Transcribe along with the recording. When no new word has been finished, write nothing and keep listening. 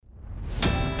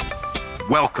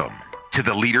Welcome to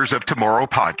the Leaders of Tomorrow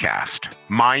podcast.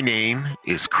 My name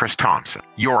is Chris Thompson,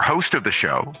 your host of the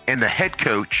show and the head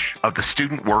coach of the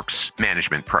Student Works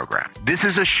Management Program. This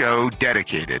is a show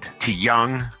dedicated to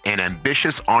young and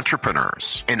ambitious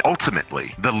entrepreneurs and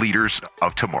ultimately the leaders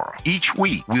of tomorrow. Each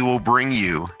week, we will bring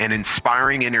you an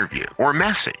inspiring interview or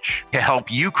message to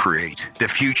help you create the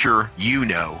future you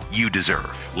know you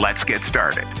deserve. Let's get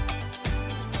started.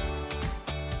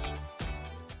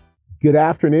 Good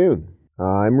afternoon.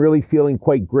 I'm really feeling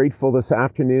quite grateful this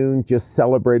afternoon. Just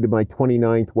celebrated my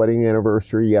 29th wedding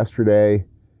anniversary yesterday.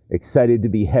 Excited to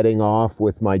be heading off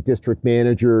with my district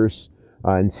managers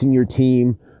and senior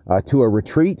team to a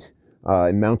retreat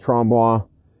in Mount Tremblant.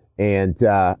 And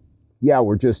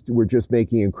we're just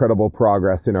making incredible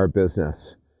progress in our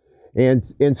business. And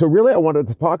so really I wanted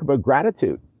to talk about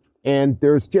gratitude. And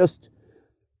it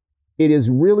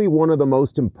is really one of the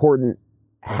most important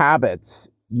habits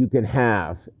you can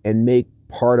have and make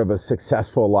part of a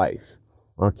successful life,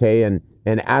 okay? And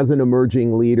as an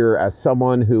emerging leader, as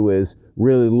someone who is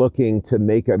really looking to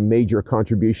make a major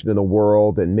contribution in the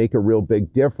world and make a real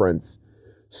big difference,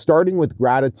 starting with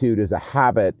gratitude as a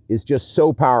habit is just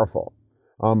so powerful.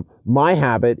 My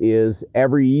habit is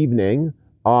every evening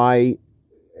I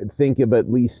think of at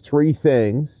least 3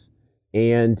 things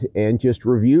and just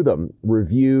review them.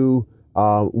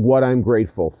 What I'm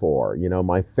grateful for,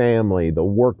 my family, the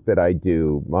work that I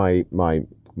do, my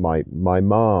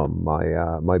mom,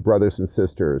 my brothers and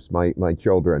sisters, my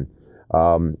children,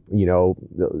 the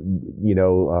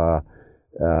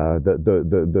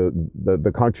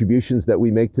contributions that we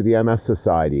make to the MS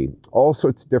Society, all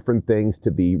sorts of different things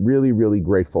to be really, really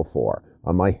grateful for,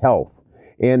 my health.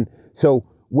 And so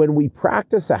when we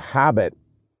practice a habit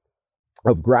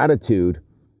of gratitude,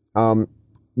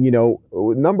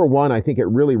 number one, I think it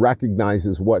really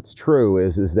recognizes what's true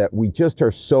is that we just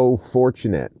are so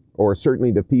fortunate, or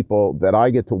certainly the people that I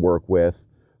get to work with,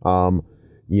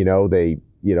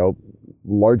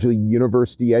 largely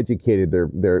university educated.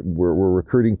 We're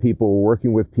recruiting people, we're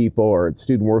working with people, or at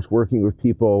Student Works working with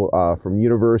people from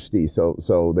university.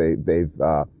 So they've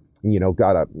got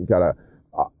a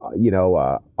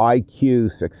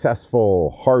IQ,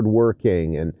 successful,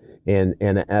 hardworking, and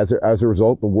as a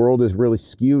result, the world is really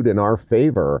skewed in our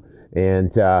favor.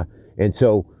 And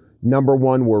so, number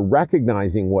one, we're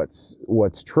recognizing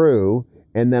what's true,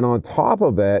 and then on top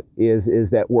of it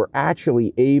is that we're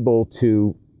actually able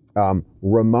to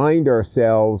remind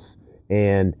ourselves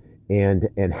and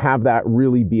have that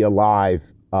really be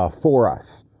alive for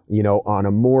us, on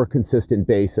a more consistent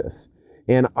basis.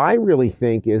 And I really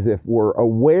think is if we're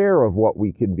aware of what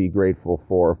we can be grateful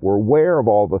for, if we're aware of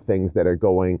all the things that are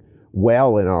going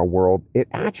well in our world, it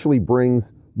actually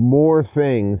brings more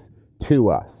things to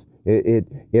us.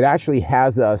 It actually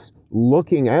has us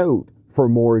looking out for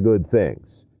more good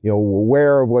things. We're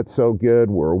aware of what's so good.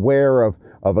 We're aware of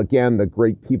again, the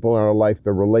great people in our life,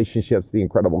 the relationships, the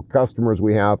incredible customers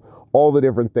we have, all the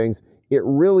different things. It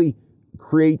really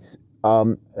creates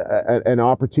an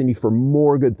opportunity for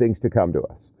more good things to come to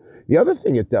us. The other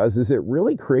thing it does is it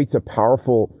really creates a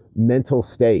powerful mental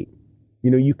state.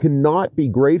 You cannot be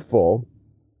grateful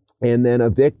and then a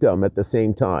victim at the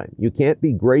same time. You can't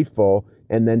be grateful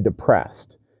and then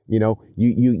depressed. You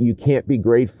can't be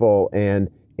grateful and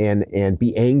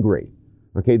be angry.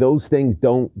 Okay, those things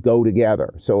don't go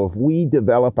together. So if we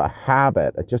develop a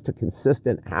habit, just a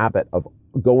consistent habit of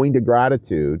going to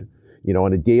gratitude,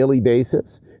 on a daily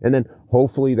basis, and then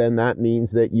hopefully then that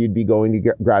means that you'd be going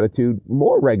to gratitude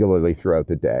more regularly throughout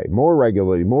the day,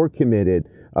 more committed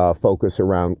focus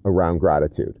around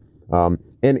gratitude. And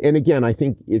again, I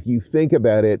think if you think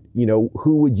about it,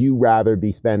 who would you rather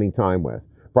be spending time with?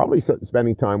 Probably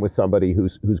spending time with somebody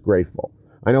who's grateful.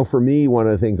 I know for me, one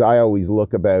of the things I always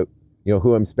look about,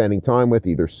 who I'm spending time with,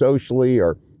 either socially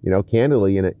or,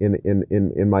 candidly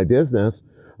in my business,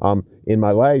 in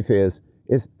my life is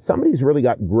somebody who's really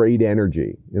got great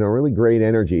energy, really great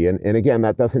energy. And again,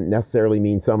 that doesn't necessarily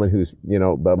mean someone who's,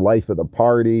 the life of the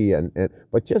party,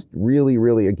 but just really,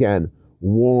 really, again,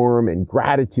 warm, and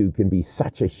gratitude can be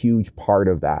such a huge part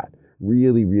of that.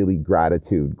 Really, really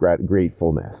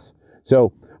gratefulness.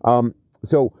 So, I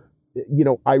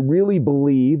really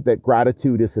believe that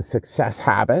gratitude is a success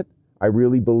habit. I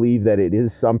really believe that it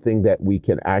is something that we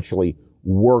can actually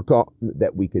work on,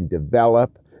 that we can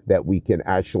develop, that we can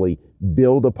actually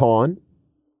build upon.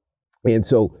 And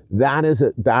so that is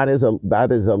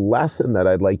a lesson that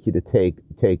I'd like you to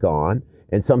take on,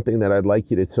 and something that I'd like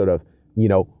you to sort of,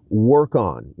 work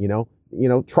on,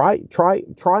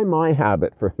 try my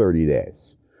habit for 30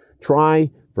 days.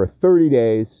 Try for 30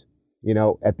 days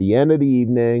at the end of the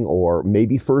evening or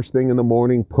maybe first thing in the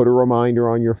morning, put a reminder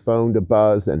on your phone to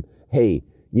buzz and, hey,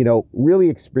 really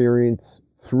experience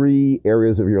 3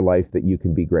 areas of your life that you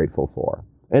can be grateful for.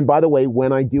 And by the way,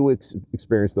 when I do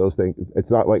experience those things,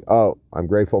 it's not like, oh, I'm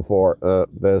grateful for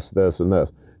this, and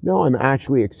this. No, I'm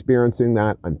actually experiencing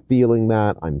that. I'm feeling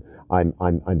that. I'm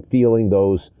feeling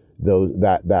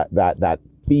that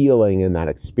feeling and that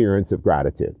experience of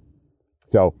gratitude.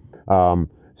 So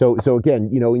again,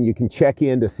 and you can check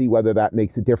in to see whether that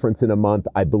makes a difference in a month.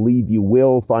 I believe you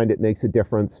will find it makes a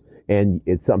difference, and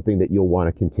it's something that you'll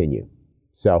want to continue.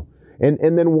 So,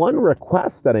 and then one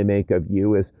request that I make of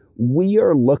you is, we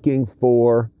are looking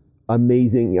for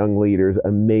amazing young leaders,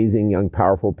 amazing young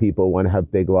powerful people who want to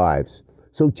have big lives.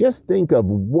 So just think of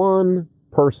one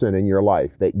person in your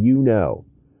life that you know,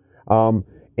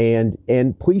 and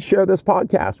please share this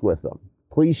podcast with them.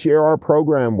 Please share our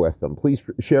program with them. Please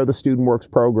share the Student Works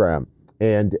program,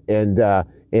 and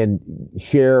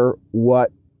share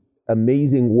what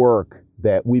amazing work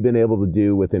that we've been able to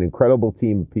do with an incredible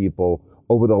team of people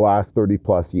over the last 30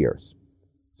 plus years.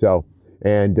 So,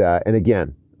 and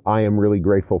again, I am really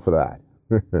grateful for that.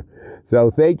 So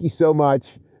thank you so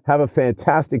much. Have a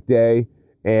fantastic day.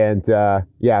 And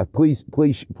please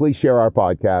share our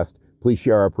podcast. Please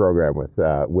share our program with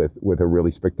a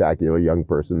really spectacular young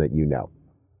person that you know.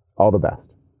 All the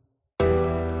best.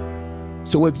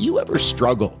 So have you ever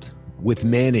struggled with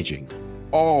managing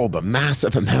all the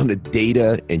massive amount of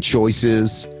data and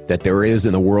choices that there is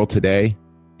in the world today?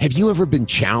 Have you ever been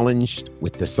challenged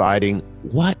with deciding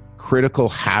what critical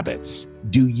habits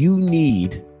do you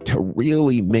need to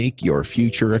really make your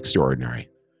future extraordinary?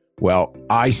 Well,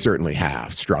 I certainly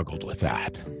have struggled with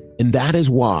that. And that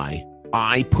is why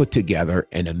I put together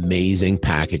an amazing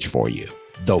package for you,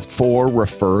 the 4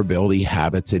 Referability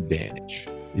Habits Advantage.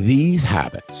 These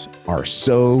habits are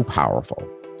so powerful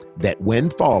that when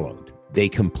followed, they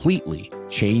completely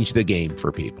change the game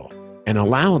for people and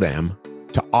allow them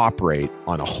to operate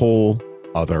on a whole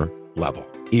other level.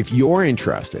 If you're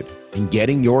interested in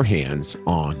getting your hands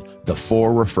on the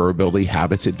 4 Referability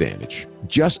Habits Advantage,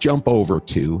 just jump over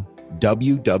to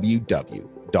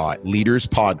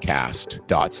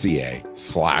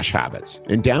www.leaderspodcast.ca/habits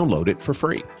and download it for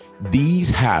free. These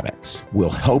habits will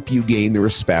help you gain the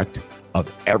respect of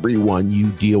everyone you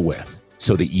deal with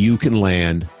so that you can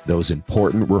land those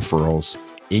important referrals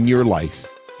in your life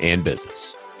and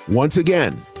business. Once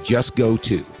again, just go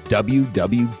to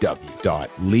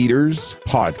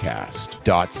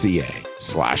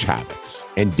www.leaderspodcast.ca/habits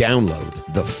and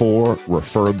download the 4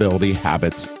 Referability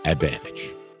Habits Advantage.